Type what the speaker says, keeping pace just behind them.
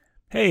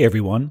Hey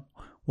everyone,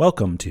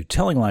 welcome to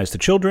Telling Lies to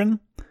Children.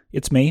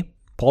 It's me,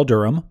 Paul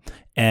Durham,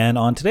 and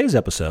on today's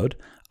episode,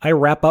 I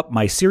wrap up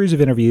my series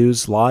of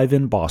interviews live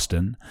in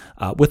Boston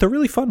with a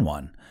really fun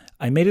one.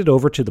 I made it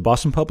over to the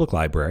Boston Public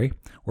Library,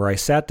 where I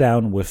sat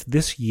down with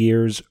this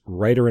year's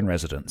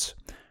writer-in-residence.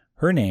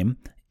 Her name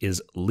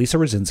is Lisa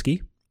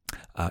Rosinski.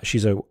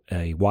 She's a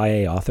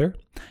YA author,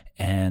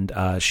 and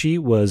she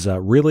was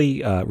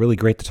really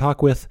great to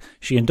talk with.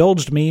 She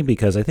indulged me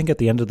because I think at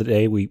the end of the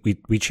day,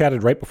 we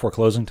chatted right before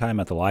closing time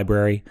at the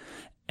library,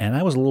 and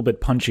I was a little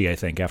bit punchy, I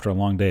think, after a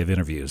long day of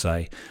interviews.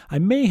 I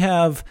may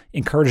have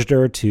encouraged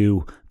her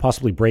to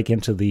possibly break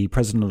into the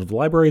president of the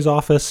library's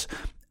office.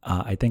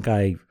 I think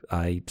I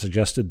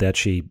suggested that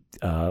she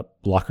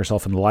lock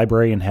herself in the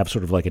library and have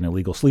sort of like an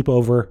illegal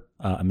sleepover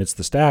amidst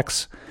the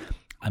stacks.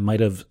 I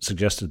might have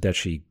suggested that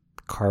she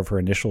carve her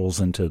initials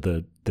into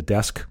the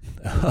desk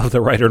of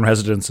the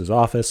writer-in-residence's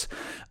office.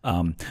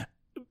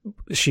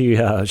 She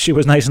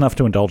was nice enough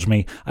to indulge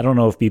me. I don't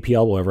know if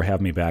BPL will ever have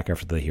me back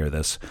after they hear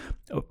this,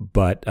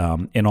 but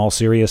in all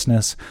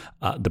seriousness,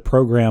 the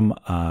program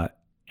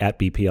at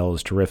BPL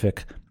is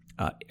terrific.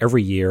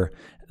 Every year,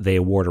 they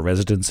award a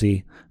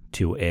residency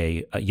to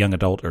a young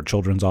adult or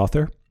children's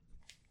author.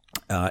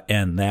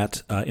 And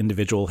that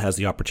individual has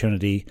the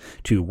opportunity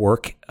to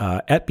work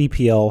at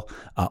BPL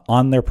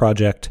on their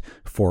project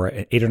for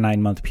an 8 or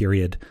 9 month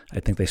period.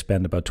 I think they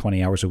spend about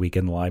 20 hours a week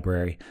in the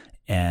library.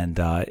 And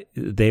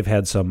they've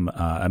had some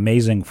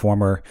amazing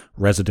former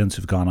residents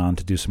who've gone on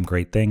to do some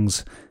great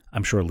things.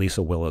 I'm sure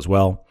Lisa will as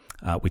well.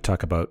 We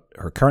talk about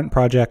her current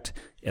project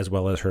as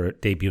well as her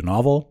debut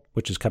novel,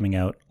 which is coming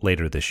out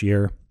later this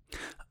year.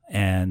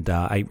 And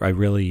I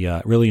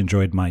really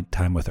enjoyed my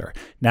time with her.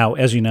 Now,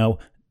 as you know,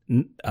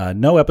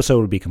 no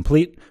episode would be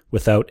complete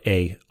without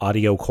a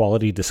audio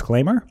quality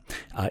disclaimer.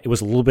 It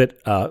was a little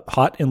bit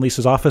hot in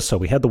Lisa's office, so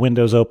we had the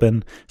windows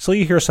open. So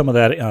you hear some of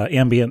that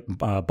ambient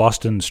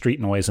Boston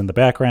street noise in the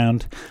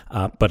background.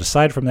 But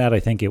aside from that, I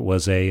think it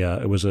was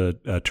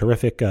a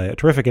terrific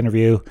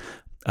interview.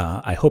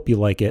 I hope you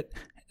like it.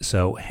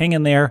 So hang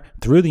in there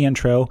through the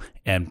intro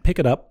and pick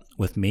it up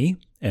with me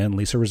and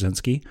Lisa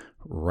Rosinski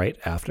right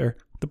after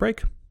the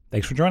break.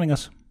 Thanks for joining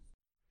us.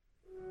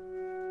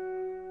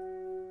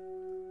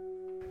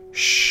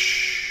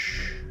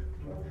 Shh.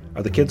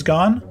 Are the kids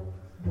gone?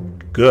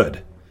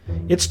 Good.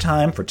 It's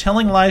time for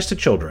Telling Lies to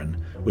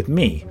Children with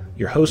me,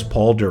 your host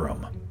Paul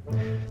Durham.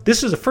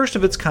 This is a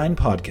first-of-its-kind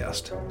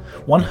podcast,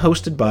 one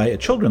hosted by a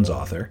children's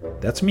author,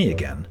 that's me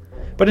again,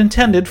 but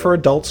intended for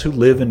adults who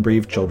live and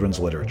breathe children's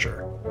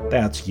literature.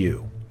 That's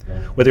you.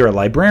 Whether you're a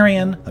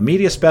librarian, a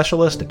media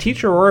specialist, a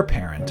teacher, or a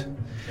parent,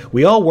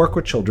 we all work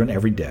with children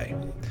every day.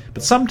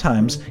 But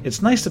sometimes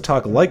it's nice to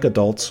talk like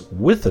adults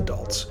with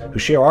adults who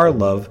share our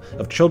love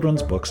of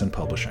children's books and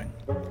publishing.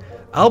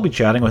 I'll be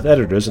chatting with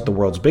editors at the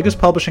world's biggest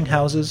publishing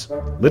houses,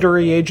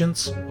 literary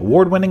agents,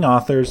 award-winning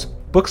authors,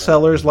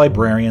 booksellers,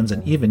 librarians,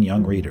 and even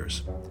young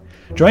readers.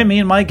 Join me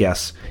and my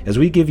guests as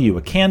we give you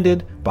a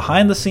candid,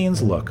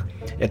 behind-the-scenes look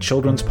at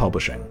children's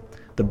publishing,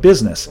 the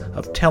business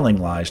of telling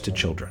lies to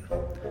children.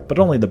 But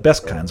only the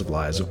best kinds of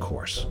lies, of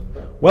course.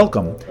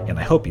 Welcome, and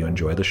I hope you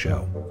enjoy the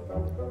show.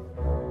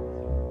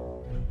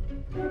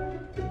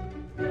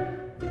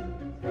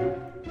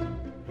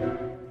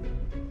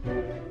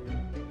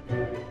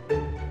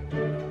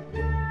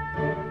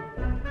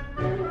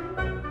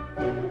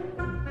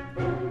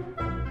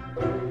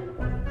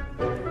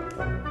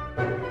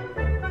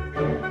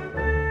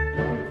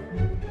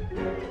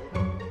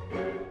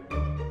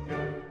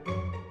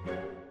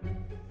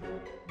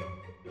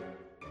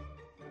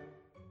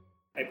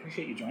 I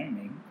appreciate you joining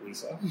me,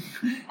 Lisa.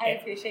 I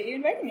appreciate you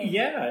inviting me.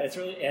 Yeah, it's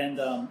really, and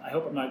I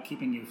hope I'm not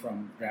keeping you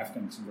from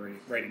writing some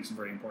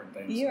very important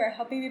things. You are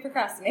helping me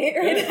procrastinate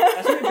right yeah, now.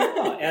 That's what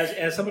I do.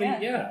 As somebody,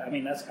 I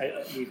mean, that's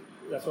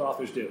what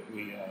authors do.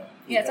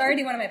 It's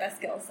already one of my best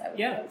skills, I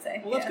would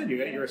say. Well, that's good.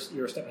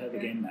 You're a step ahead of the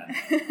game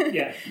then.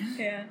 Yeah.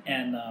 Yeah.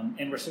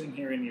 And we're sitting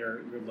here in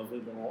your lovely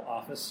little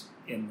office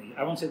in the,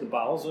 I won't say the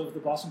bowels of the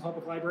Boston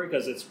Public Library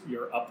because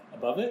you're up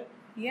above it.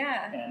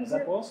 Yeah. And is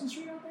that Boylston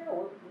Street out there?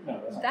 Or,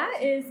 no, that's not that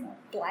Boylston. is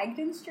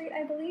Blagden Street,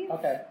 I believe.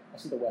 Okay, I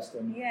see the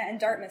Weston. Yeah, and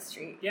Dartmouth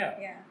Street. Yeah.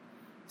 Yeah.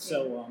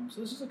 So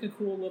this is like a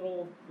cool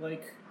little,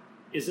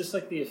 is this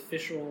like the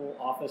official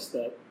office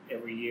that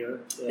every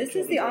year? This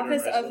is the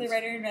office of the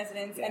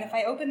writer-in-residence, and if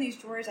I open these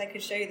drawers, I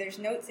could show you there's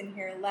notes in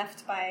here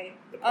left by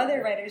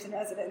other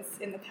writers-in-residence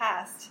in the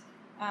past.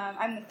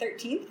 I'm the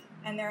 13th,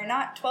 and there are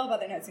not 12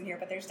 other notes in here,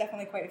 but there's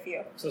definitely quite a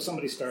few. So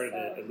somebody started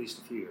it at least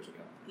a few years ago.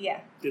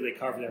 Yeah. Did they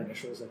carve their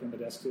initials like in the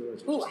desk too?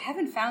 Ooh, I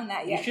haven't found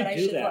that yet, but I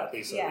should look.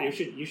 Lisa. Yeah. You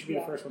should be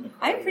the first one to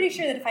carve. I'm pretty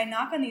sure that if I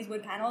knock on these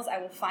wood panels, I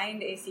will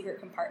find a secret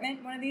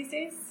compartment one of these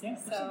days. Yeah,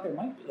 so there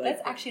might be.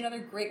 That's actually another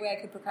great way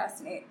I could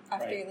procrastinate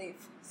after you leave.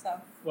 So.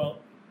 Well.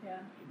 Yeah.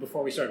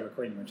 Before we started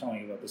recording, you were telling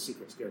me about the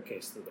secret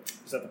staircase.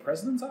 Is that the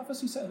president's office?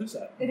 Who's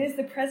that? It is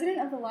the president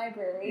of the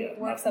library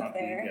works up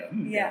there.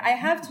 Yeah. I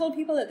have told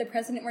people that the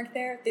president worked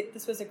there.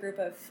 This was a group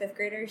of fifth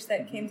graders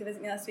that came to visit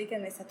me last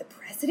weekend. They said, the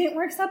president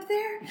works up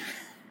there?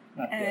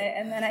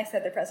 And then I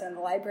said the president of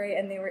the library,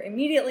 and they were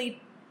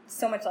immediately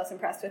so much less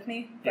impressed with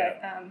me.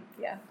 But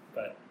yeah.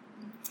 But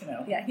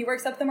Yeah, he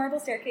works up the marble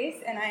staircase,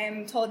 and I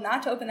am told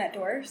not to open that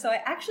door. So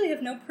I actually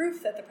have no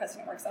proof that the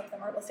president works up the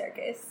marble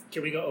staircase.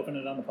 Can we go open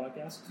it on the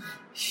podcast?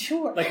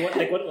 Sure. Like what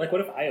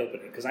if I open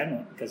it? Because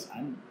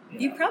I'm.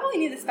 You probably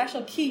need a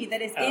special key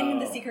that is in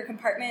the secret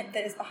compartment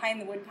that is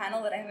behind the wood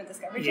panel that I haven't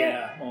discovered yet.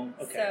 Yeah. Well,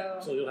 okay.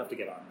 So you'll have to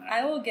get on that.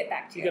 I will get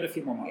back to you. You got a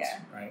few more months,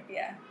 right?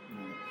 Yeah.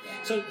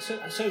 So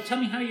tell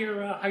me how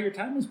your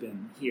time has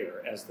been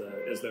here as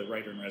the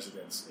writer in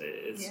residence.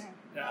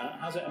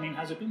 How's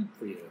it been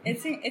for you?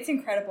 It's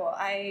incredible.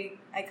 I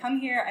come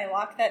here, I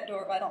lock that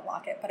door. Well, I don't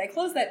lock it, but I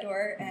close that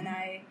door, and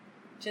I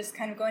just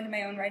kind of go into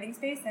my own writing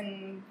space,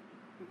 and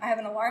I have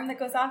an alarm that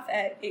goes off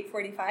at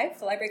 8:45.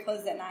 The library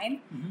closes at 9.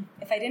 Mm-hmm.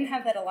 If I didn't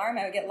have that alarm,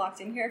 I would get locked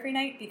in here every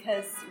night,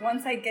 because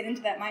once I get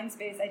into that mind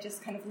space, I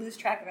just kind of lose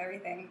track of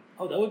everything.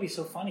 Oh, that would be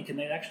so funny.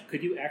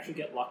 Could you actually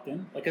get locked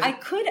in? I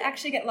could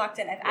actually get locked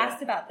in. I've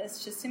asked about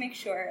this just to make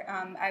sure.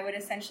 I would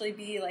essentially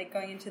be like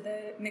going into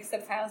the mixed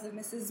up files of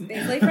Mrs.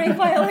 Baisley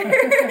Frankwiler,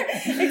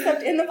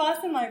 except in the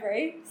Boston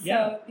Library.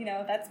 So,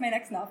 that's my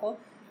next novel.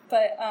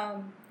 But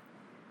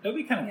it would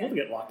be kind of cool to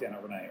get locked in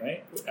overnight,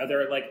 right? Are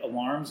there like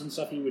alarms and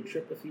stuff you would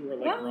trip if you were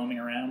roaming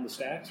around the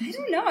stacks? I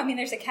don't know. I mean,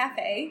 there's a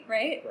cafe,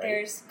 right?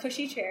 There's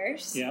cushy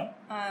chairs. Yeah.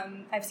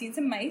 I've seen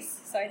some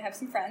mice, so I'd have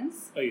some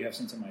friends. Oh, you have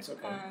seen some mice?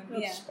 Okay.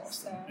 That's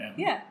Boston.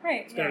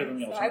 Right. It's better than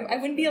the I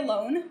wouldn't be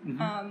alone.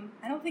 Mm-hmm.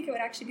 I don't think it would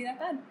actually be that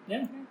bad.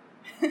 Yeah.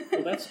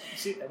 Well,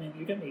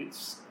 you get me.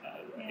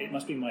 It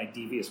must be my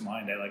devious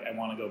mind. I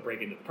want to go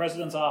break into the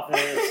president's office.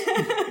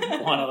 I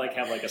want to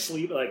have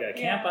a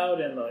camp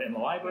out in the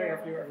library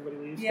after everybody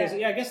leaves. Because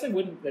I guess they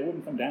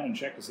wouldn't come down and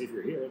check to see if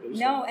you're here.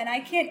 No, and I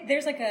can't.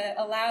 There's like a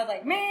loud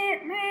meh,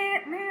 meh,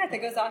 meh,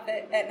 that goes off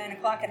at 9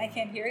 o'clock, and I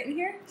can't hear it in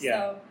here.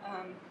 So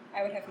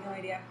I would have no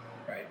idea.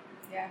 Right.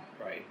 Yeah.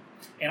 Right.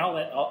 And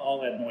all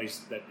that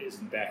noise that is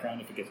in the background,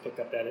 if it gets picked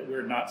up,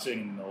 we're not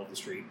sitting in the middle of the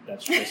street.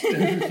 That's just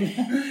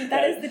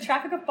that is the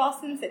traffic of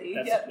Boston City.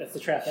 That's the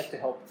traffic to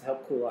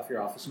help cool off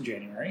your office in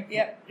January.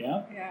 Yep.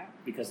 Yeah. Yeah.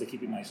 Because they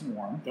keep you nice and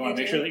warm. They want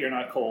to make sure that you're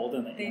not cold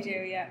and that they do.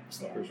 Yeah.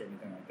 Slippers or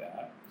anything like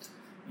that.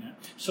 Yeah.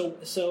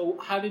 So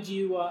how did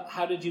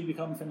you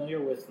become familiar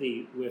with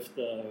the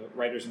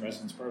Writers in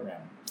Residence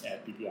program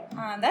at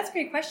BPL? That's a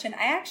great question.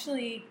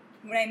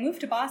 When I moved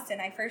to Boston,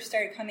 I first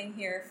started coming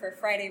here for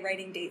Friday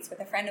writing dates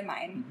with a friend of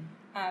mine,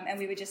 and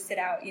we would just sit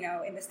out,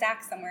 in the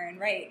stack somewhere and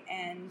write.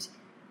 And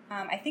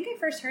I think I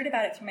first heard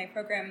about it through my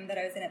program that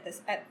I was in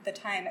at the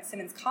time at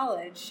Simmons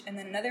College, and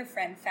then another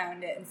friend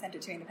found it and sent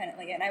it to me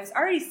independently. And I was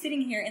already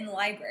sitting here in the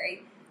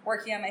library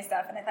working on my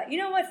stuff, and I thought, you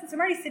know what? Since I'm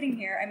already sitting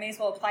here, I may as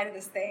well apply to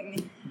this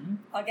thing. Mm-hmm.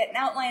 I'll get an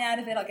outline out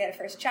of it. I'll get a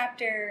first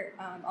chapter.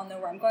 I'll know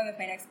where I'm going with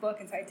my next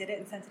book. And so I did it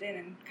and sent it in,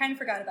 and kind of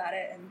forgot about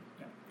it. And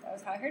that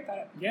was how I heard about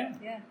it.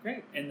 Yeah.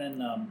 Great. And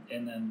then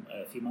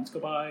a few months go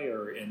by,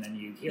 and then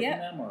you hear from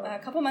them, or a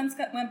couple months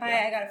went by.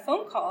 I got a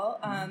phone call.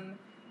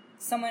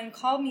 Someone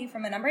called me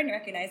from a number I didn't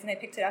recognize, and I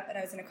picked it up. And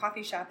I was in a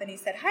coffee shop, and he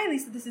said, "Hi,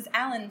 Lisa. This is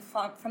Alan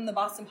from the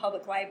Boston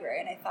Public Library."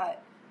 And I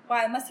thought, wow,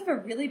 I must have a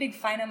really big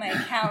fine on my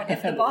account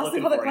if the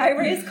Boston Public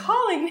Library is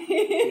calling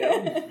me.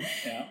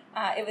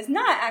 Yeah. It was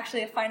not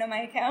actually a fine on my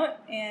account,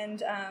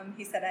 and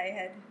he said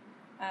I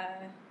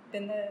had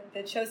been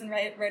the chosen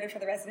writer for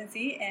the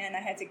residency, and I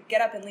had to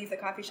get up and leave the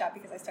coffee shop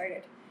because I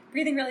started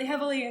breathing really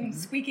heavily and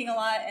squeaking a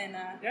lot. And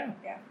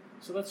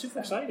So that's super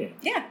exciting.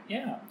 Yeah.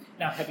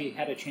 Now, have you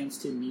had a chance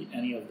to meet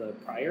any of the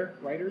prior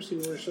writers who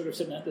were sort of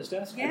sitting at this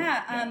desk?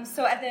 Yeah.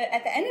 So at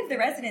the end of the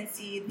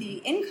residency,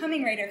 the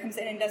incoming writer comes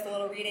in and does a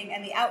little reading,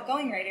 and the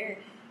outgoing writer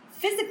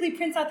physically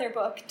prints out their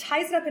book,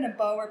 ties it up in a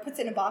bow or puts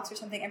it in a box or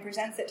something, and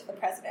presents it to the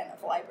president of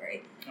the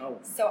library. Oh.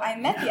 So I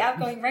met the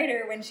outgoing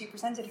writer when she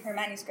presented her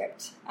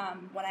manuscript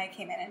when I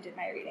came in and did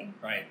my reading.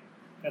 Right.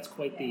 That's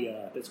quite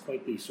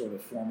the sort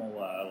of formal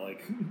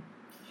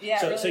Yeah.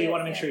 So, really so you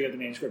want to make sure you have the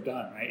manuscript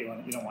done, right? You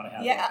don't want to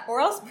have or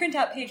else print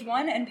out page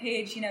 1 and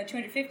page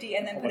 250,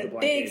 and then put a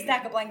big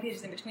stack of blank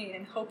pages in between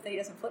and hope that he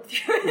doesn't flip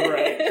through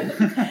it.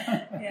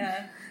 Right.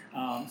 Yeah.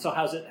 So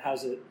how's it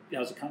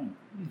coming?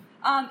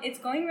 It's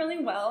going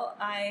really well.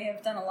 I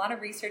have done a lot of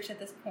research at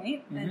this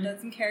point, and done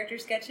some character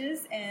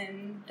sketches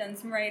and done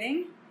some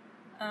writing.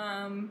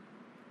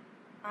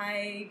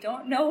 I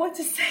don't know what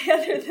to say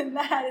other than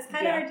that. It's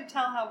kind of hard to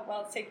tell how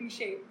well it's taking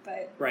shape,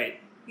 but right.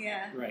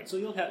 Yeah. Right. So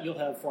you'll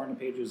have 400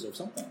 pages of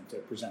something to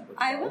present with.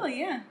 I will.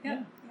 Yeah.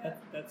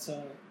 That's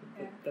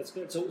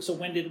good. So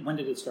when did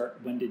it start?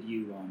 When did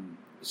you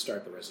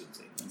start the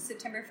residency?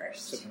 September 1st.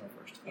 September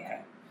 1st. Okay.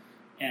 Yeah.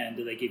 And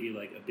do they give you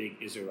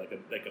is there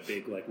a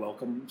big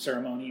welcome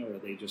ceremony, or do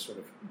they just sort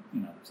of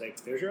say,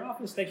 "There's your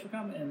office, thanks for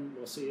coming, and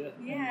we'll see you"?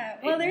 Yeah.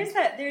 Well, there's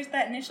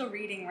that initial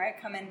reading where I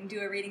come in and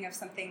do a reading of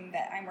something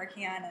that I'm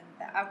working on, and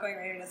the outgoing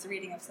writer does a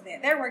reading of something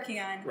that they're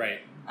working on. Right.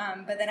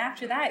 But then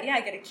after that,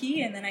 I get a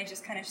key, and then I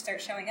just kind of start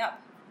showing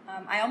up.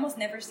 I almost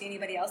never see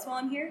anybody else while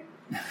I'm here.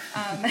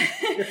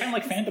 You're kind of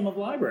like Phantom of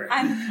the Library.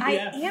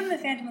 I am the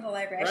Phantom of the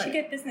Library. Right. I should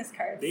get business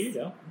cards. There you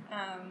go.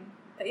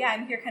 But yeah,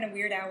 I'm here kind of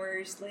weird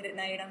hours, late at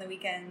night on the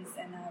weekends,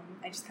 and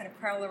I just kind of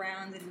prowl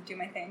around and do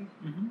my thing.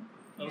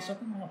 Mm-hmm. There's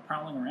something about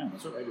prowling around.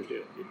 That's what writers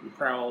do. You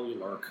prowl, you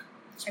lurk.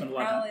 I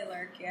probably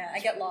lurk, yeah. I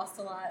get lost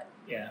a lot.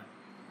 Yeah.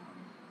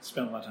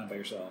 Spend a lot of time by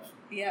yourself.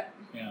 Yep.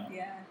 Yeah.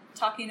 Yeah.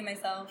 Talking to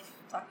myself,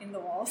 talking to the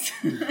walls.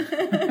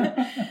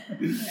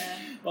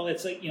 Well,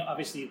 it's like,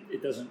 obviously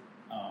it doesn't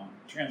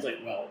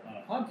translate well on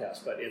a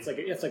podcast, but it's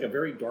like a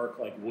very dark,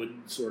 like wood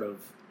sort of,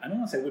 I don't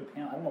want to say wood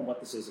panel, I don't know what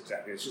this is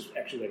exactly. It's just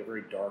actually like a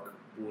very dark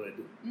wood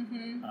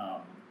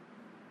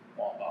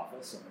walled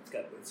office, and it's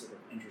got sort of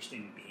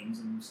interesting beams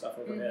and stuff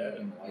overhead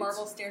and lights.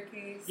 Marble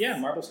staircase. Yeah,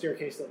 marble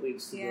staircase that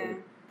leads to the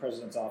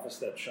president's office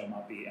that shall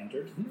not be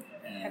entered.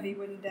 And heavy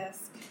wooden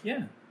desk.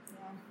 Yeah.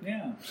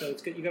 So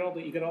it's good. You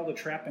got all the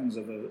trappings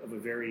of a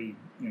very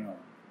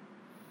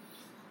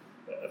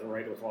of a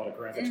writer with a lot of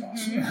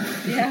gravitas.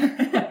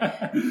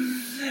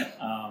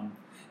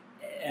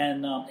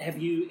 And have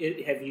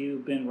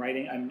you been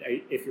writing?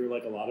 If you're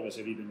like a lot of us,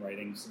 have you been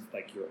writing since,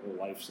 like, your whole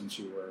life since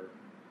you were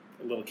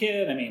a little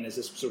kid? I mean, is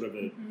this sort of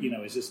a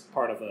is this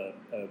part of a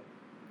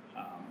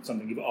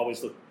something you've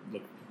always looked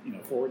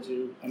forward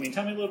to? I mean,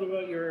 tell me a little bit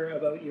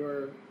about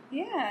your.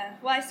 Yeah,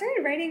 well, I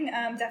started writing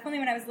definitely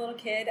when I was a little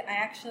kid. I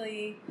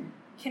actually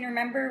can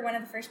remember one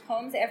of the first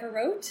poems I ever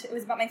wrote. It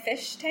was about my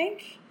fish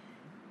tank,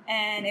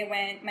 and it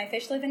went, "My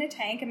fish live in a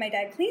tank, and my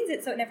dad cleans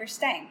it so it never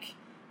stank.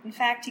 In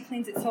fact, he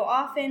cleans it so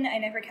often, I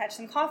never catch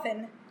them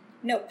coughing.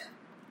 Nope."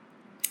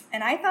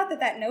 And I thought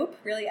that nope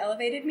really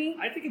elevated me.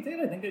 I think it did.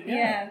 I think it.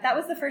 Yeah, that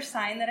was the first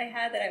sign that I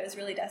had that I was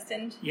really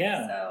destined.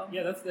 Yeah. So.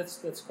 Yeah,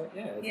 that's quite.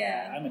 Yeah.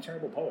 Yeah. I'm a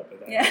terrible poet,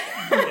 but yeah.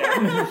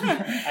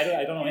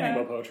 I don't know anything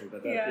about poetry,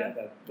 but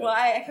that. Well,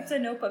 I kept a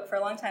notebook for a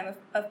long time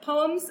of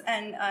poems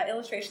and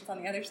illustrations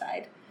on the other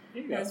side.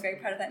 There you go. I was very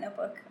proud of that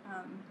notebook.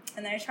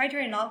 And then I tried to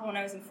write a novel when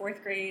I was in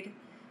 4th grade.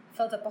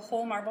 Filled up a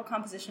whole marble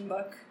composition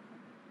book.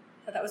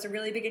 Thought that was a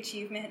really big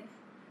achievement.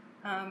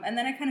 And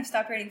then I kind of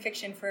stopped writing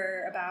fiction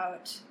for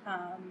about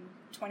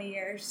 20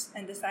 years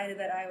and decided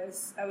that I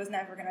was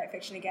never going to write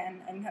fiction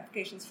again. I didn't have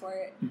patience for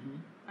it.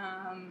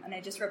 And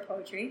I just wrote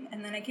poetry.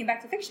 And then I came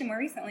back to fiction more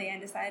recently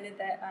and decided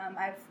that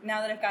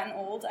now that I've gotten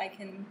old, I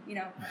can,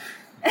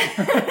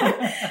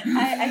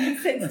 I can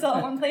sit still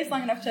in one place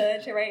long enough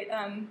to write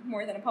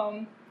more than a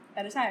poem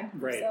at a time.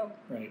 Right, so,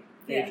 right.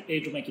 Yeah.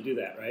 Age will make you do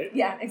that, right?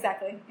 Yeah,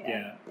 exactly.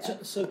 Yeah.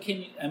 So are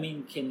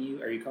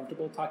you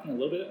comfortable talking a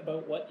little bit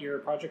about what your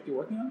project you're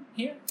working on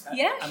here?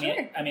 Yeah,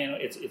 sure. I mean,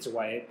 it's a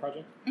YA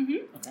project?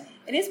 Mm-hmm. Okay.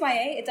 It is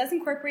YA. It does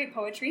incorporate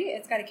poetry.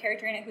 It's got a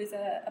character in it who's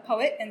a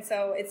poet, and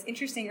so it's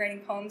interesting writing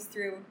poems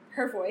through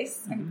her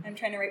voice. Mm-hmm. I'm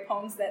trying to write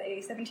poems that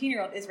a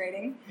 17-year-old is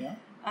writing. Yeah.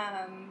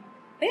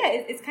 But yeah,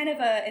 it's kind of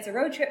a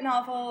road trip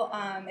novel.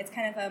 It's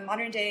kind of a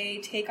modern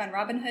day take on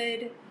Robin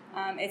Hood.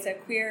 It's a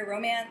queer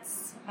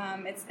romance.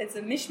 It's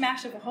a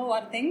mishmash of a whole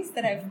lot of things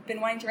that I've been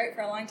wanting to write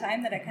for a long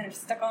time that I kind of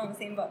stuck all in the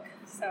same book.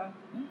 So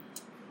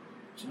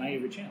now you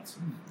have your chance.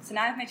 So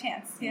now I have my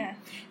chance. Yeah.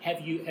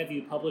 Have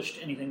you published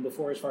anything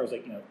before, as far as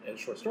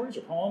short stories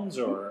or poems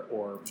or?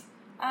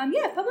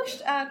 Yeah, I've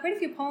published quite a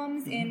few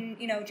poems in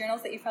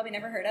journals that you've probably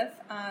never heard of.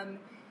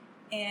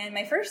 And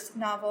my first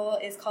novel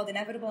is called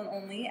Inevitable and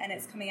Only, and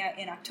it's coming out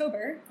in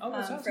October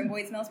from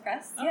Boyd's Mills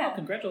Press. Oh,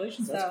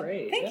 congratulations. That's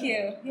great. Thank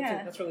you.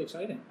 Yeah. That's really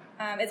exciting.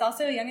 It's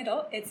also a young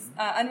adult. It's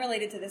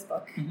unrelated to this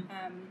book.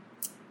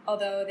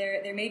 Although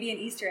there may be an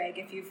Easter egg.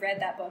 If you've read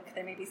that book,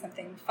 there may be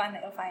something fun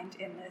that you'll find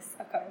in this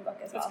upcoming book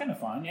as well. That's kind of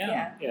fun,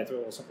 yeah. Yeah, throw a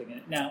little something in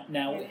it. Now,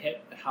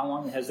 how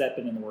long has that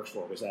been in the works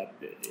for?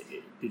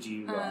 Did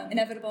you...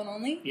 Inevitable and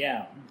Only?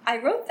 Yeah. I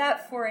wrote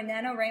that for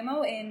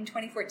NaNoWriMo in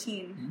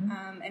 2014.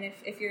 And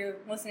if your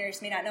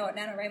listeners may not know what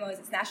NaNoWriMo is,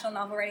 it's National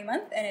Novel Writing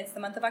Month, and it's the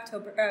month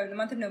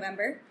of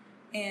November.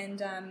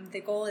 And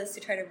the goal is to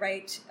try to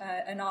write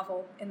a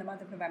novel in the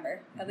month of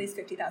November, at least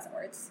 50,000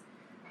 words.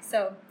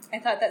 So I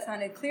thought that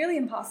sounded clearly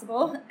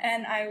impossible,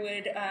 and I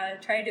would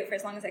try to do it for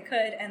as long as I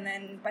could, and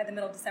then by the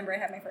middle of December, I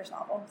had my first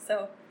novel.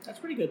 So that's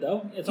pretty good,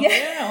 though. It's only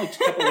a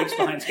couple weeks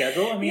behind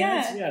schedule. I mean,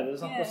 there's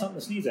something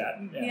to sneeze at.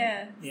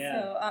 Yeah.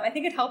 So I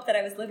think it helped that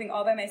I was living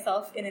all by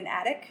myself in an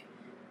attic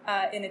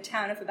in a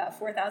town of about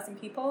 4,000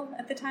 people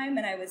at the time,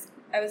 and I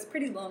was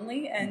pretty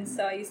lonely, and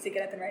so I used to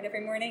get up and write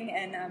every morning,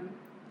 and I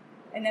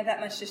didn't have that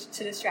much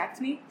to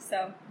distract me,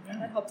 so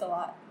that helped a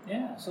lot.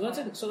 Yeah, so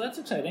that's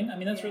exciting. I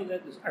mean, that's really.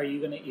 Are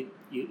you gonna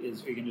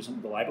do something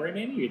with the library?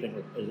 Maybe, or you think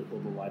will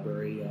the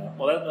library?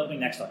 That'll be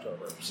next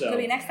October. So it'll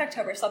be next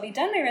October. So I'll be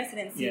done my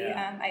residency.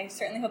 Yeah. I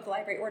certainly hope the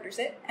library orders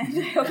it, and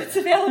I hope it's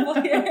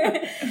available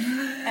here.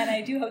 And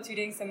I do hope to be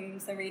doing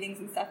some readings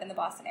and stuff in the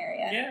Boston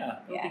area. Yeah,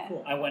 that'd be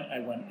cool. I went,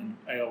 and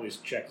I always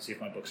check to see if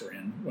my books are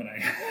in when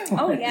I.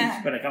 Oh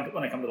yeah. when I come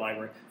to the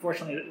library.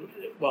 Fortunately,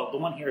 the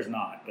one here is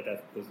not, but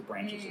those are the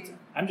branches.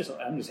 I'm just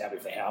happy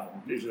if they have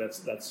them. Usually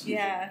that's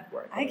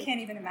where I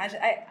can't even imagine.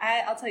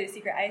 I'll tell you a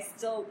secret. I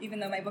still, even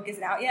though my book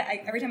isn't out yet,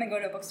 every time I go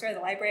to a bookstore or the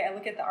library, I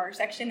look at the R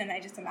section and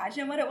I just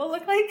imagine what it will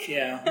look like.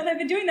 Yeah. And I've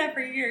been doing that for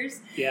years.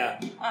 Yeah.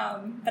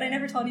 But I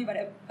never told anybody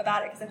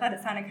about it because I thought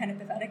it sounded kind of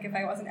pathetic if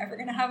I wasn't ever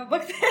going to have a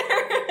book there.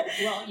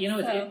 Well,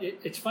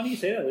 it's funny you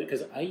say that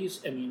because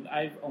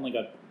I've only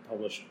got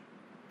published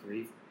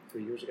three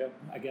years ago,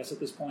 I guess, at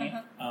this point.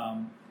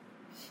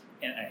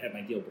 and I had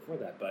my deal before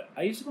that, but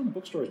I used to go in the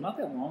bookstores not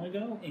that long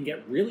ago and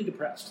get really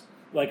depressed.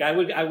 Like I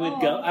would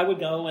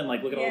go and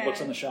like look at all the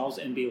books on the shelves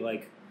and be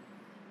like,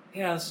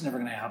 yeah, this is never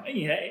going to happen.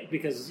 Yeah,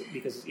 because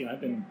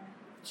I've been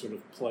sort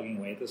of plugging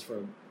away at this for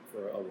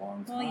a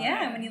long time. Well,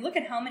 yeah, when you look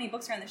at how many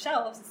books are on the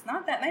shelves, it's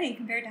not that many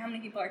compared to how many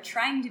people are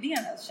trying to be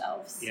on those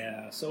shelves.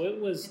 Yeah, so it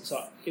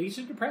used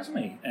to depress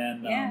me,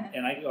 and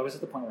I was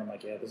at the point where I'm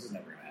like, yeah, this is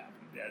never going to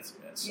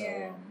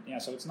happen.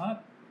 So it's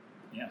not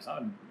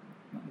nothing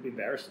to be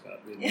embarrassed about.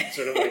 It's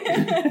sort of like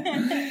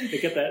to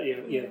get that.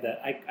 You have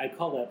that. I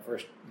call that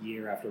first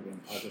year after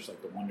being published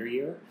like the wonder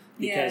year,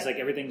 because like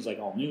everything's like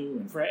all new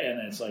and fresh, and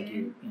it's like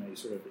you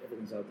sort of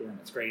everything's out there and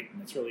it's great,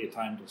 and it's really a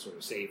time to sort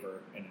of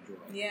savor and enjoy.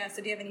 Yeah.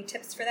 So do you have any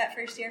tips for that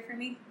first year for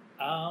me?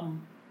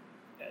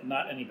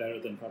 Not any better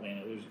than probably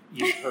any others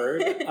you've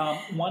heard.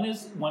 One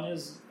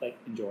is like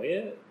enjoy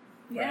it,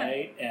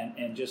 right,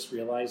 and just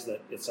realize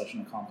that it's such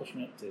an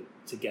accomplishment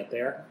to get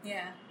there.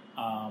 Yeah.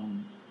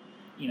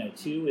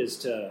 Two is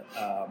to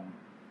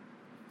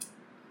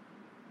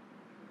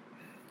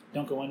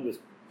don't go in with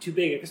too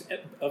big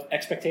of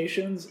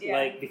expectations,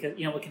 because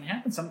what can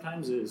happen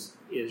sometimes is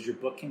your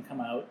book can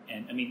come out,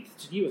 and I mean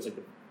to you it's like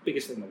the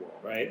biggest thing in the world,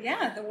 right?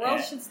 Yeah, the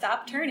world should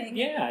stop turning.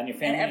 Yeah, and your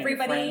family and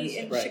everybody and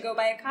your friends, should go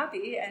buy a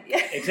copy. And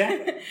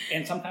exactly.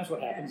 And sometimes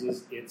what happens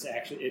is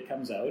it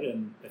comes out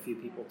and a few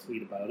people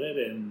tweet about it,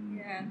 and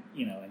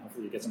and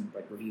hopefully you get some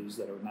like reviews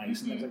that are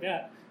nice and things like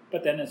that.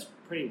 But then it's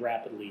pretty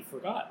rapidly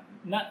forgotten.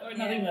 Not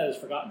even that it's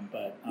forgotten,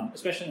 but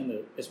especially in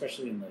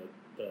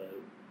the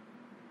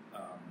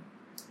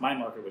my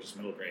market, which is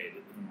middle grade,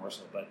 even more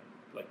so. But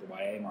like the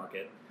YA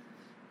market,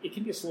 it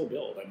can be a slow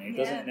build. I mean, it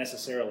doesn't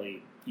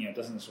necessarily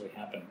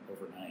happen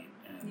overnight.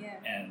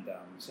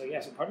 So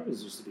part of it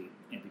is just to be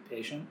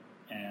patient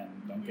and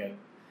don't get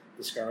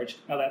discouraged.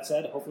 Now that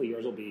said, hopefully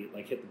yours will be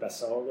like hit the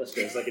bestseller list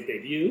as like a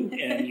debut,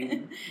 and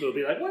you will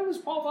be like, "What was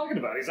Paul talking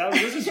about?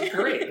 This is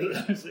great.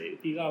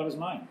 He's out of his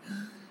mind."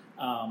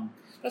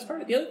 That's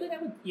part of it.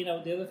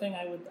 The other thing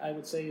I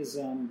would say is,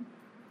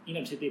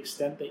 to the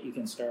extent that you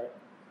can start,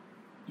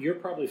 you're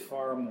probably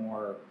far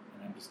more,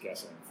 and I'm just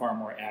guessing, far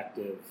more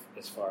active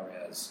as far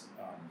as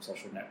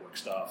social network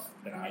stuff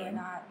than I am.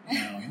 Not.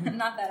 I'm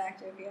not that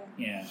active,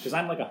 Yeah, because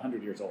I'm like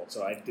 100 years old,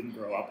 so I didn't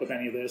grow up with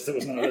any of this. There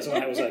was none of this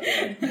when I was like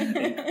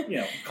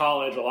in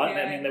college. A lot.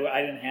 I mean,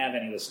 I didn't have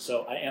any of this.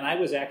 So, I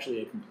was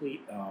actually a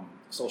complete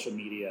social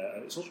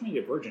media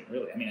virgin.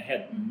 Really, I mean, I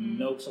had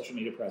no social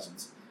media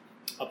presence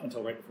up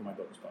until right before my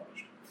book was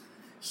published.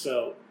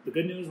 So the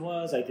good news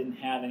was I didn't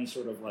have any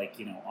sort of like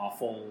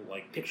awful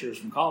like pictures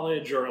from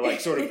college or like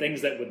sort of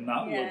things that would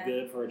not look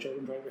good for a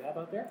children's writer to have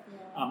out there.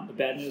 Yeah. The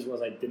bad news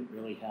was I didn't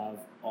really have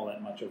all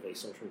that much of a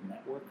social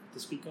network to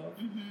speak of.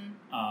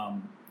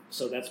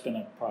 So that's been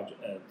a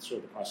project,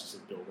 sort of the process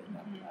of building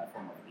that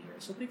platform over the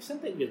years. So to the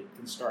extent that you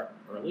can start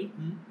early,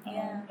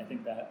 I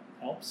think that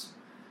helps.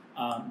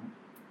 And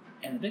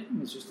the big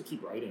thing is just to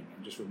keep writing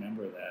and just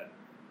remember that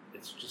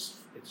it's just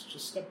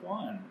step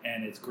one,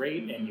 and it's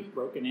great, and you've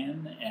broken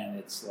in, and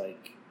it's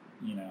like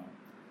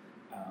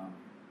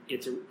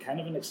it's kind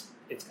of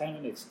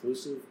an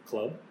exclusive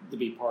club to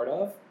be part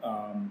of,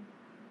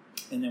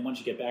 and then once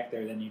you get back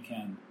there, then you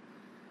can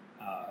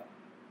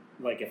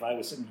like if I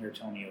was sitting here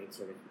telling you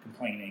sort of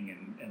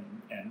complaining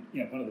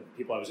and one of the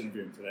people I was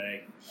interviewing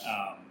today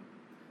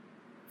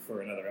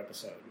for another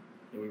episode.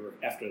 We were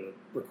after the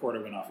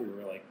recorder went off. We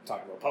were like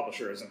talking about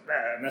publishers and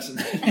this and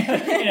that.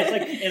 And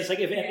it's like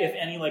if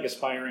any like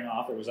aspiring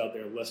author was out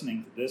there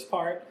listening to this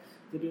part,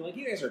 they'd be like,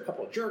 "You guys are a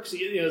couple of jerks.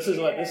 This is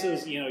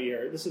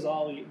this is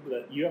all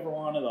that you ever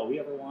wanted, all we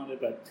ever wanted."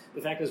 But the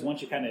fact is, once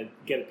you kind of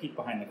get a peek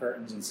behind the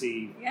curtains and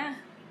see,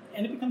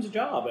 and it becomes a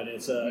job, and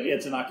it's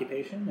an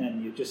occupation,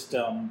 and you just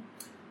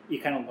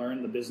you kind of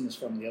learn the business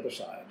from the other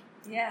side.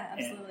 Yeah,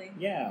 absolutely.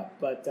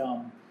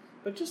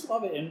 But just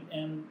love it,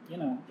 and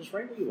just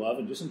write what you love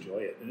and just enjoy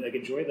it. And like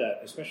enjoy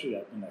that, especially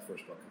that when that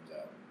first book comes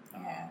out.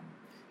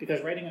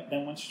 Because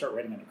then once you start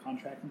writing under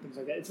contract and things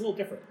like that, it's a little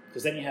different.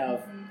 Because then you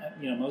have,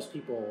 most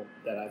people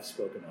that I've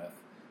spoken with,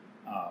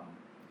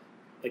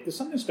 like there's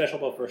something special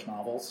about first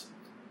novels.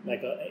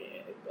 Like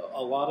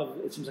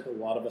it seems like a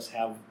lot of us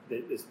have.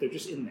 They're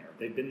just in there.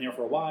 They've been there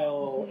for a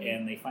while,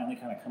 and they finally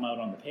kind of come out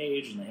on the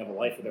page, and they have a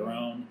life of their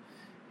own.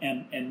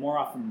 And more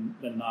often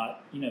than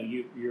not,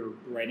 you're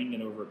writing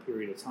it over a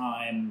period of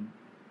time.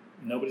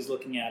 Nobody's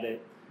looking at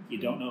it. You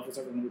don't know if it's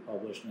ever going to be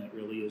published, and it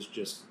really is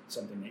just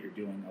something that you're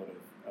doing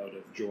out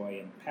of joy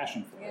and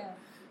passion for it.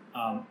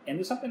 And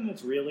there's something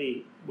that's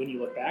really, when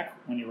you look back,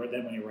 when you're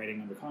writing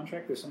under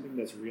contract, there's something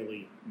that's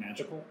really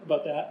magical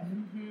about that.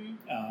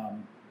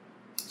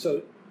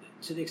 So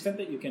to the extent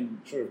that you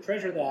can sort of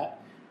treasure that,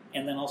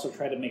 and then also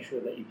try to make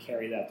sure that you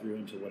carry that through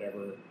into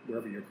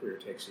wherever your career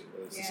takes you,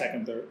 whether it's the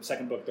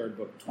second book, third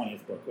book,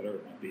 20th book, whatever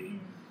it might be,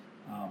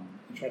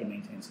 and try to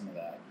maintain some of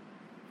that.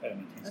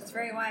 That's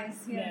very wise.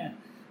 Yeah.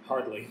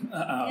 Hardly.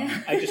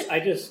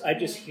 I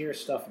just hear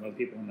stuff from other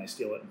people and I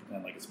steal it and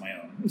pretend like it's my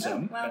own.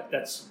 So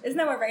isn't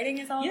that what writing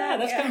is all about? Yeah,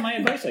 that's kind of my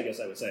advice, I guess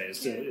I would say,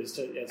 is to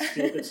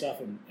steal good stuff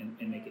and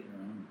make it your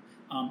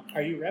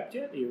Are you repped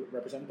yet? Are you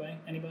represented by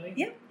anybody?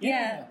 Yep.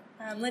 Yeah.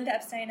 Linda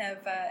Epstein of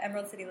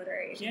Emerald City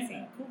Literary Agency.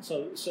 Yeah, cool.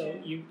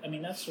 So you, I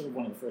mean, that's sort of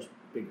one of the first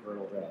big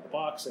hurdles right out of the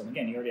box. And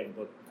again, you already have a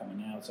book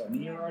coming out, so I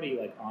mean, you're already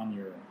like on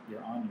your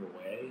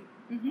way.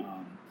 Mm-hmm.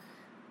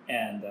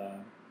 And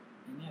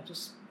yeah,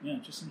 just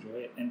enjoy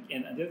it. And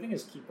the other thing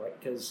is keep writing,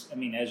 because I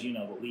mean, as you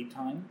know, the lead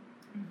time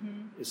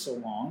is so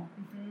long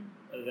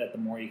that the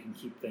more you can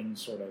keep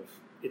things sort of,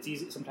 it's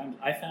easy. Sometimes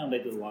I found I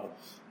did a lot of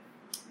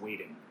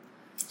waiting.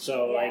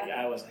 So like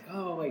I was like,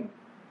 oh, like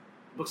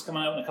book's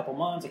coming out in a couple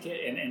months, and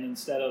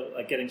instead of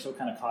like getting so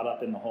kind of caught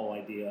up in the whole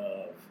idea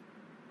of,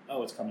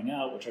 oh, it's coming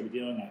out, what should I be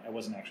doing? I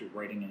wasn't actually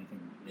writing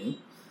anything new.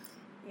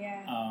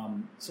 Yeah.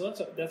 So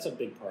that's a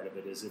big part of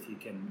it, is if you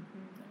can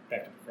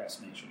back to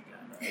procrastination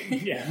again,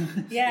 right?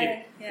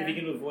 Yeah. If you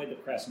can avoid the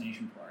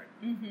procrastination part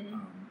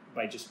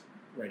by just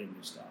writing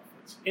new stuff,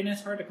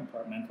 it's hard to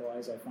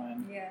compartmentalize. I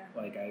find. Yeah.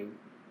 Like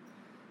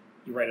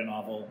you write a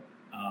novel.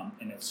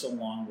 And it's so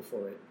long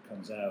before it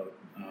comes out.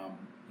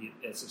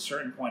 It's a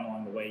certain point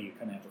along the way you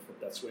kind of have to flip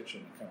that switch,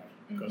 and it kind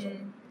of goes over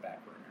the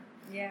back burner.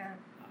 Yeah.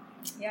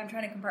 I'm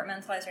trying to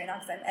compartmentalize right now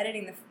because I'm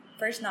editing the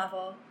first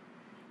novel,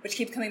 which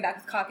keeps coming back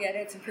with copy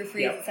edits and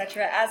proofreads,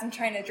 etc. As I'm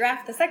trying to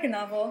draft the second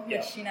novel,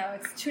 which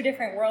it's two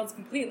different worlds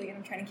completely, and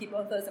I'm trying to keep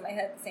both those in my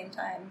head at the same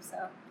time.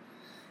 So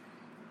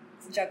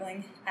it's a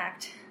juggling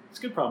act. It's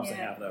good problems to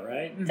have, though,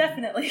 right?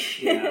 Definitely.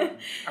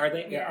 Are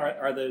they?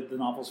 Are the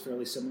novels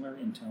fairly similar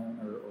in tone,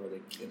 or are they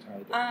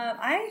entirely different?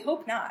 I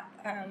hope not.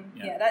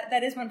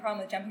 That is one problem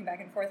with jumping back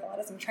and forth a lot.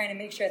 Is I'm trying to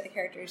make sure that the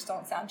characters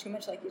don't sound too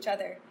much like each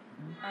other.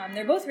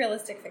 They're both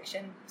realistic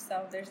fiction,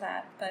 so there's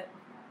that. But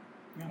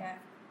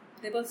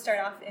they both start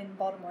off in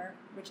Baltimore,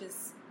 which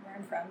is where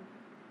I'm from.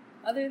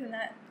 Other than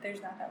that,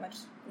 there's not that much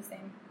the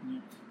same. Yeah.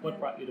 What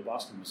brought you to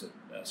Boston? Was it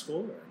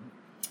school or?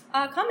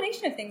 A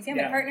combination of things.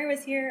 My partner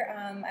was here.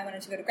 I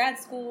wanted to go to grad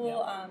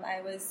school.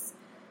 I was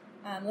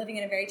living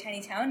in a very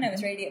tiny town, and I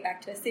was ready to get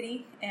back to a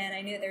city, and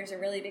I knew that there was a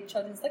really big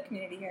children's lit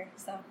community here.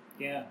 So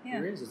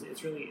there is.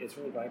 It's really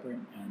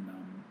vibrant. And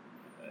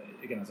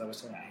again, as I was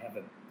saying,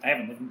 I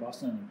haven't lived in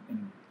Boston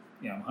in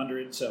I'm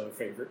 100, so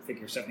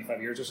figure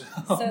 75 years or so.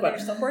 So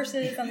there's the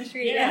horses on the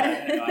street.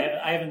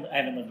 I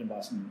haven't lived in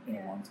Boston in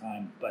a long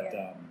time,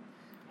 but.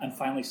 I'm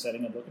finally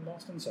setting a book in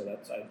Boston, so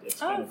it's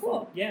kind of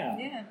fun.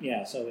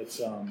 Yeah. So that's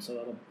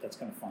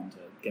kind of fun to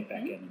get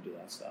back in and do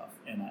that stuff,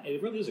 and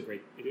it really is a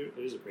great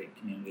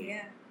community.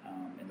 Yeah.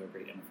 And there are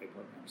great MFA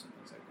programs and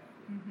things like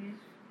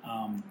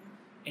that.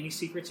 Any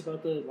secrets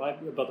about the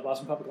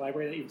Boston Public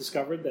Library that you've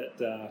discovered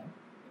that?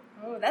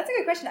 Oh, that's a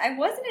good question. I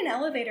was in an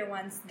elevator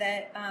once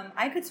that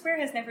I could swear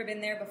has never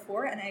been there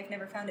before, and I've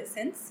never found it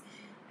since.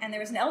 And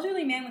there was an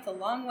elderly man with a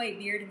long white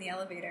beard in the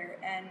elevator,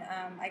 and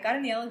I got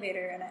in the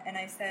elevator and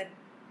I said,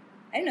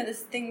 I didn't know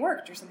this thing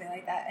worked or something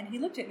like that. And he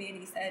looked at me and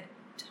he said,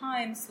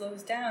 time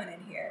slows down in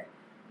here.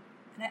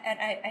 And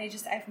I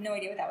have no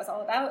idea what that was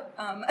all about.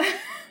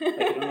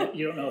 Like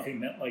you don't know if he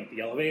meant like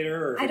the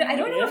elevator? Or I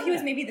don't know if he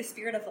was maybe the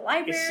spirit of the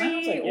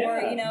library, like, or,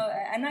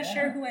 I'm not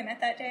sure who I met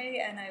that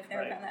day, and I've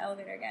never found the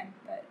elevator again.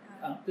 But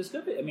there's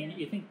got to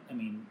be,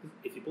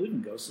 if you believe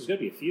in ghosts, there's got to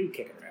be a few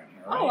kicking around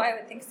here, right? Oh, I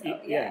would think so.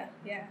 Yeah,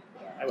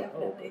 I would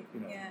hope,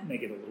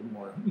 make it a little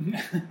more.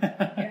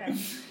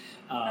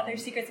 Other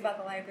secrets about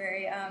the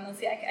library. Let's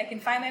see, I can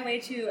find my way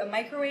to a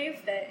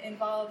microwave that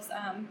involves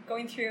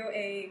going through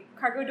a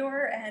cargo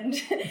door and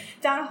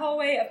down a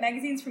hallway of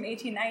magazines from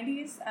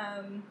 1890s.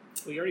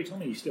 Well, you already told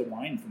me you steal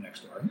wine from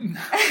next door.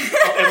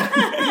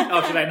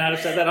 Oh, should I not have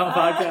said that on the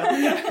podcast?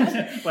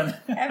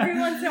 Every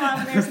once in a while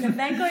when there's an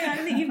event going on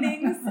in the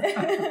evenings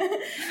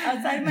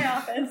outside my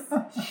office.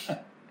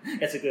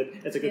 It's a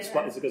good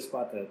spot. It's a good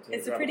spot to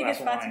it's a pretty good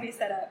spot to be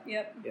set up.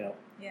 Yep.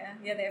 Yeah.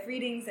 They have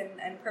readings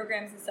and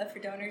programs and stuff for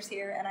donors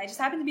here, and I just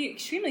happen to be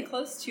extremely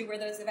close to where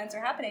those events are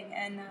happening,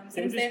 and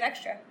since they have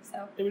extra,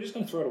 so they were just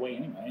going to throw it away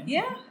anyway.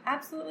 Yeah,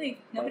 absolutely.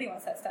 Nobody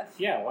wants that stuff.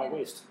 Yeah, why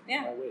waste?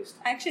 Yeah, why waste?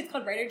 Actually, it's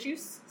called writer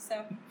juice.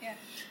 So yeah,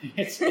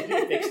 it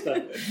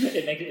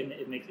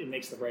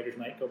makes the writer's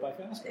night go by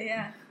faster.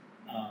 Yeah.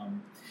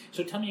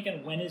 So tell me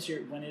again, when's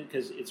your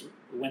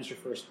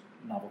first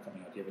novel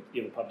coming out? Do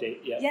you have a pub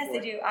date yet? Yes, I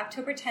do.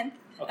 October 10th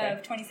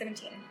of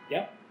 2017.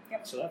 Yep.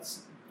 So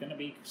that's going to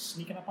be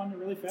sneaking up on you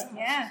really fast.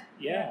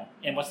 Yeah.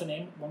 And what's the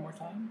name one more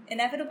time?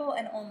 Inevitable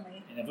and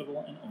Only.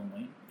 Inevitable and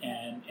Only.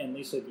 And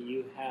Lisa, do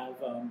you have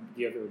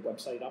your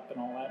website up and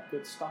all that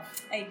good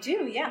stuff? I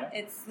do. Yeah.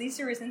 It's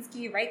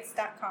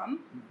LisaRosinskiWrites.com.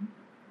 Mm-hmm.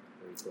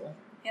 Very cool.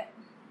 Yep.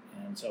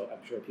 And so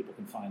I'm sure people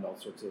can find all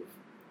sorts of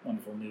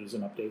wonderful news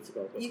and updates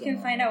about what's going on. You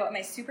can find out what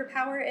my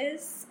superpower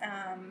is.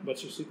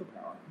 What's your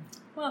superpower?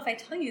 Well, if I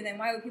tell you, then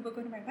why would people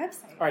go to my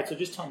website? All right, so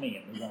just tell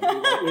me, and we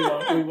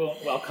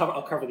won't. Well,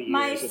 I'll cover the years.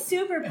 My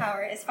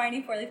superpower is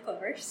finding 4-leaf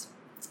clovers.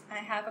 I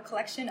have a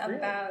collection of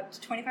about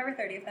 25 or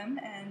 30 of them,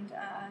 and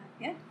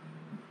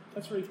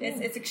that's really cool.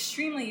 It's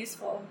extremely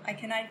useful. I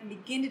cannot even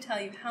begin to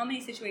tell you how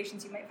many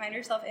situations you might find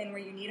yourself in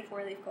where you need a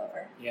 4-leaf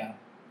clover. Yeah,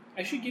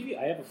 I should give you.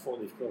 I have a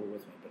 4-leaf clover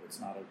with me, but it's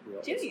not a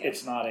real. Do you?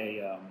 It's not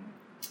a.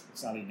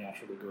 It's not a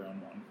naturally grown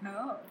one.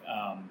 Oh.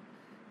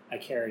 I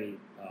carry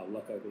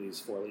Luck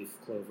Ugly's 4-leaf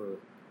clover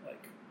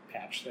like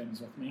patch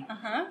things with me,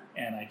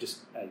 and I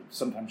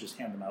sometimes just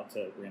hand them out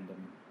to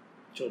random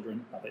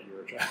children. Not that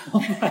you're a child,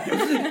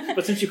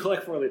 but since you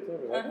collect 4-leaf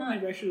clover, like,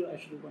 maybe I should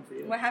do one for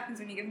you. What happens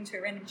when you give them to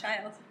a random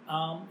child?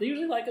 They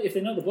usually like it. If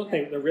they know the book,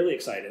 they're really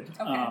excited.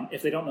 Okay.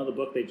 If they don't know the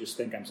book, they just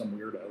think I'm some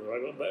weirdo,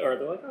 or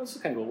they're like, "Oh, this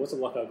is kind of cool. What's a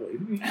Luck Ugly?"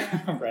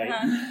 Right?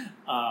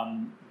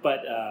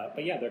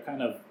 But yeah, they're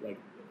kind of like,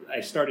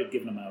 I started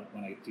giving them out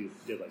when I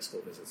did like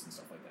school visits and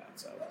stuff like that.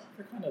 So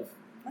they're kind of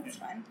That's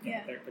fun.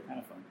 Yeah, they're kind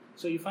of fun.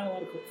 So you find a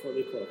lot of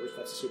 4-leaf clovers.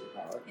 That's a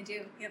superpower. I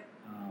do. Yep.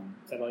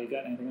 Is that all you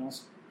got? Anything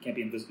else? Can't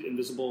be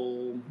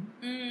invisible.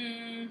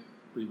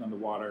 Breathe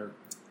underwater.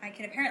 I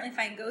can apparently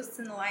find ghosts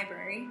in the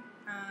library.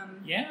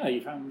 Yeah,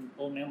 you found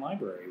Old Man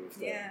Library with the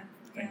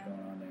thing going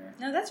on there.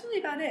 No, that's really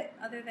about it.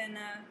 Other than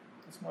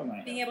that's more than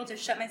I being able to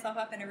shut myself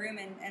up in a room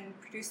and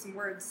produce some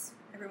words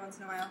every once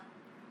in a while.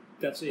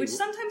 Which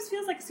sometimes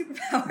feels like a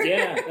superpower.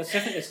 Yeah,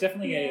 it's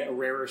definitely a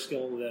rarer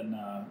skill than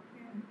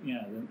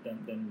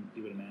than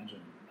you would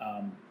imagine.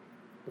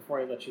 Before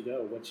I let you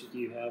go, do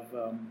you have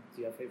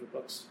favorite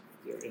books?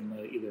 In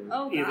the either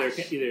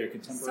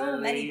contemporary. So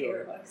many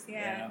favorite books.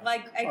 Yeah.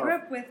 Like I grew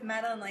up with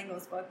Madeleine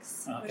L'Engle's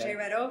books, which I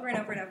read over and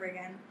over and over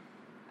again.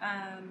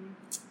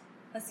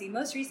 Let's see,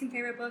 most recent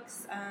favorite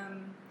books.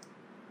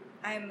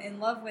 I'm in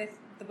love with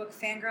the book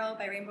Fangirl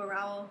by Rainbow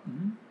Rowell.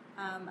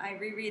 I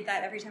reread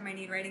that every time I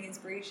need writing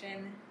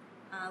inspiration.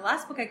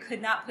 Last book I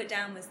could not put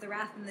down was The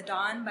Wrath and the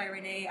Dawn by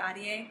Renee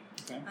Ahdieh.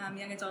 Okay.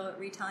 Young adult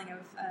retelling of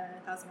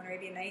 1001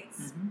 Arabian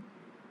Nights.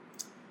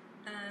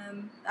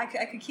 I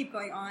could keep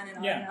going on and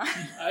on and on.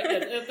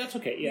 That's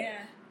okay.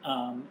 Yeah.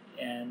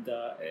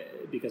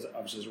 Because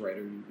obviously as a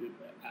writer,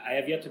 I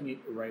have yet to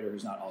meet a writer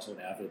who's not also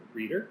an avid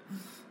reader.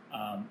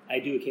 I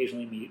do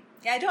occasionally meet.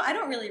 Yeah, I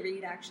don't really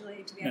read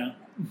actually. To be honest,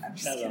 I'm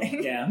just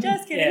kidding. Yeah,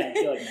 just kidding. Yeah,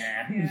 you're like,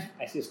 nah. Yeah.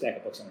 I see a stack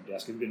of books on my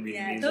desk. I've been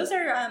reading these. Those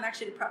are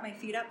actually to prop my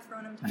feet up for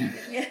when I'm talking.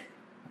 Yeah.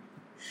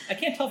 I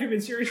can't tell if you're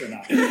being serious or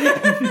not.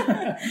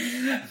 Have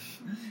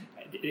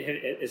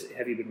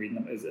you been reading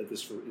them? Is that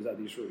these for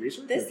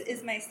research? This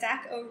is my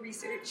Stack O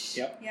research.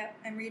 Yep.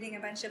 I'm reading a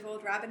bunch of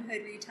old Robin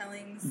Hood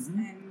retellings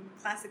and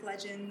classic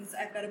legends.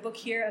 I've got a book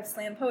here of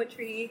slam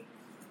poetry,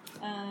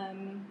 a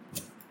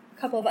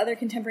couple of other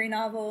contemporary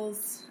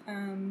novels,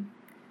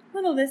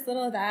 little of this,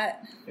 little of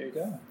that. There you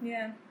go.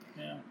 Yeah.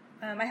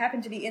 I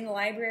happen to be in the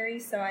library,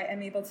 so I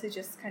am able to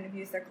just kind of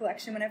use their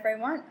collection whenever I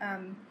want.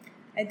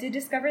 I did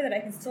discover that I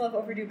can still have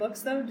overdue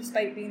books, though,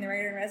 despite being the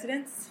writer in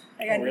residence.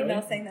 I got an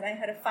email saying that I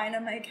had a fine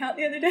on my account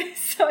the other day,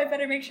 so I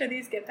better make sure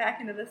these get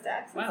back into the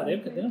stacks. Wow, they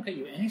don't cut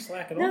you any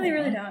slack at all. No, they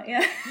really don't,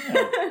 yeah.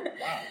 Wow.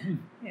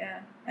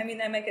 Yeah. I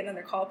mean, I might get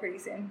another call pretty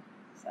soon.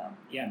 So.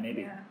 Yeah,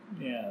 maybe.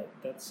 Yeah,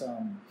 that's,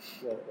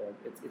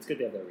 it's good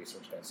to have that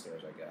research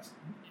downstairs, I guess.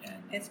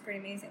 And it's pretty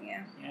amazing,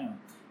 yeah. Yeah.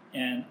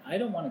 And I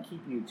don't want to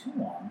keep you too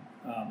long,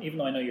 even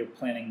though I know you're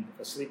planning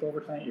a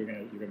sleepover tonight.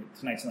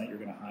 Tonight's the night you're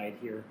going to hide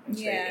here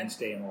and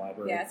stay in the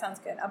library. Yeah, it sounds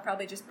good. I'll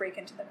probably just break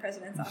into the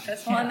president's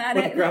office while I'm at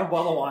it. Grab a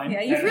bottle of wine.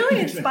 Yeah, you've really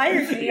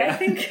inspired me. I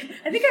think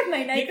I have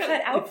my night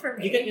cut out for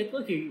me.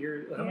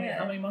 You're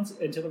how many months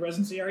into the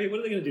residency are you? What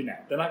are they going to do now?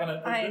 They're not going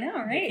to. I know,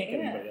 right? They can't get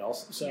anybody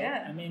else. So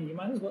I mean, you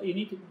might as well. You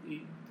need to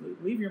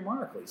leave your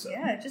mark, Lisa.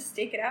 Yeah, just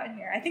stake it out in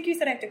here. I think you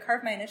said I have to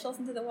carve my initials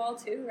into the wall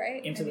too,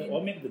 right?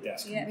 Maybe the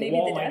desk. Yeah, the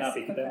wall might not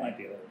be. Okay. That might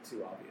be a little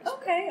too obvious.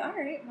 Okay, all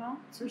right. Well,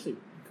 seriously,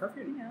 carve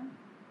your.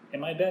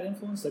 Am I a bad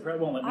influence? They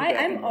probably won't let me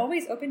back I'm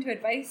always open to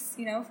advice,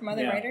 from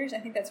other writers. I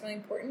think that's really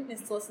important,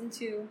 is to listen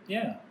to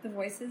the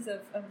voices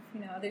of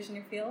others in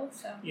your field.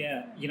 So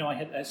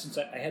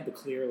I had to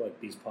clear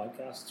these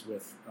podcasts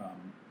with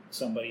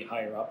somebody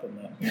higher up in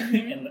the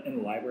in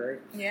the library.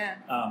 Yeah.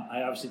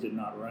 I obviously did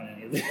not run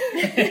any of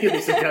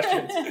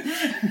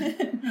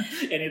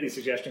these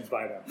suggestions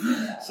by them.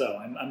 Yeah. So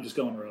I'm just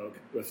going rogue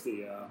with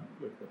the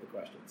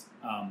questions.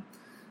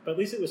 But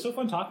Lisa, it was so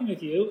fun talking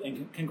with you,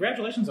 and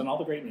congratulations on all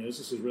the great news.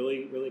 This is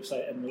really, really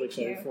exciting. I'm really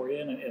excited for you,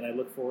 and I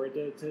look forward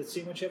to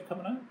seeing what you have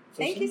coming up.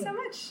 Thank you so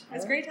much. It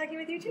was great talking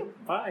with you too.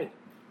 Bye.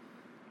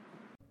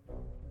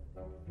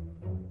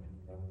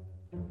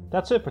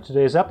 That's it for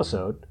today's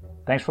episode.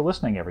 Thanks for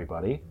listening,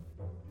 everybody.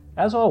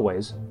 As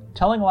always,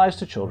 Telling Lies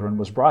to Children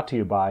was brought to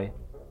you by,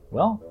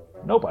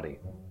 nobody.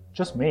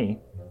 Just me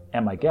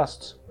and my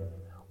guests.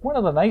 One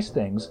of the nice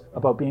things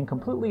about being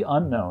completely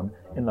unknown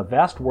in the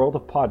vast world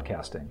of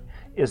podcasting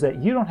is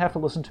that you don't have to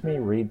listen to me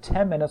read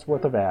 10 minutes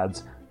worth of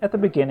ads at the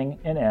beginning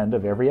and end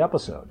of every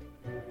episode.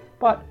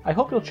 But I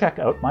hope you'll check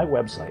out my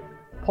website,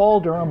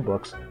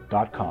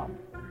 pauldurhambooks.com.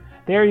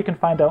 There you can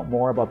find out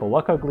more about the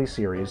Luck Ugly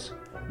series,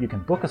 you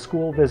can book a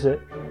school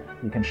visit,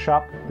 you can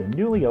shop the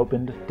newly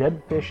opened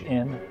Dead Fish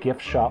Inn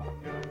gift shop,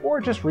 or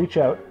just reach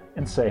out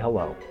and say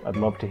hello. I'd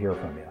love to hear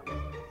from you.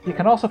 You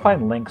can also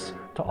find links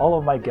to all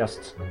of my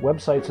guests'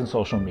 websites and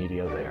social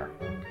media there.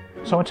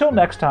 So until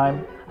next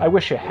time, I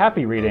wish you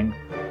happy reading,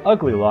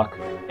 ugly luck,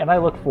 and I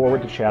look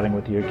forward to chatting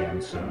with you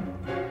again soon.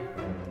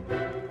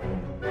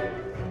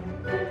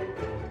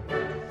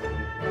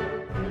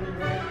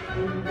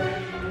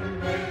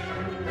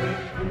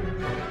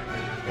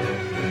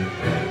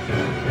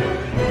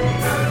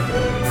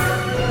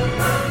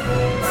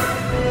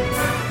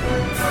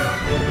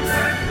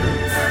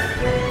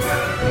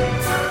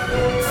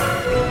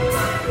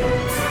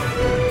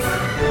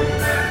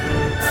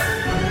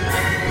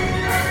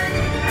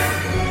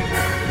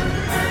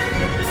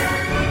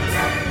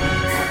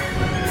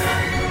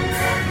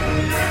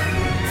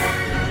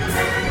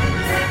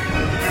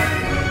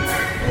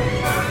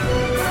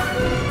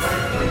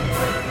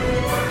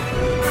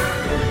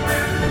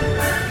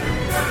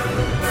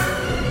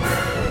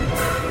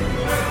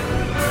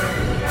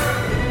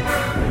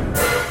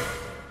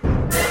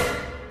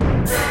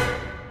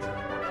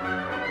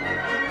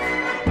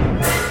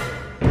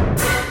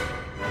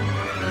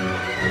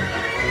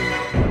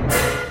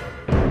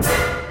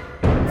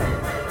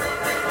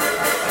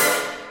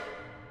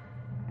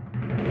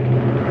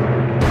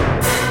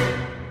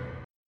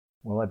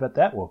 bet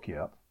that woke you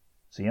up.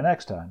 See you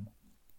next time.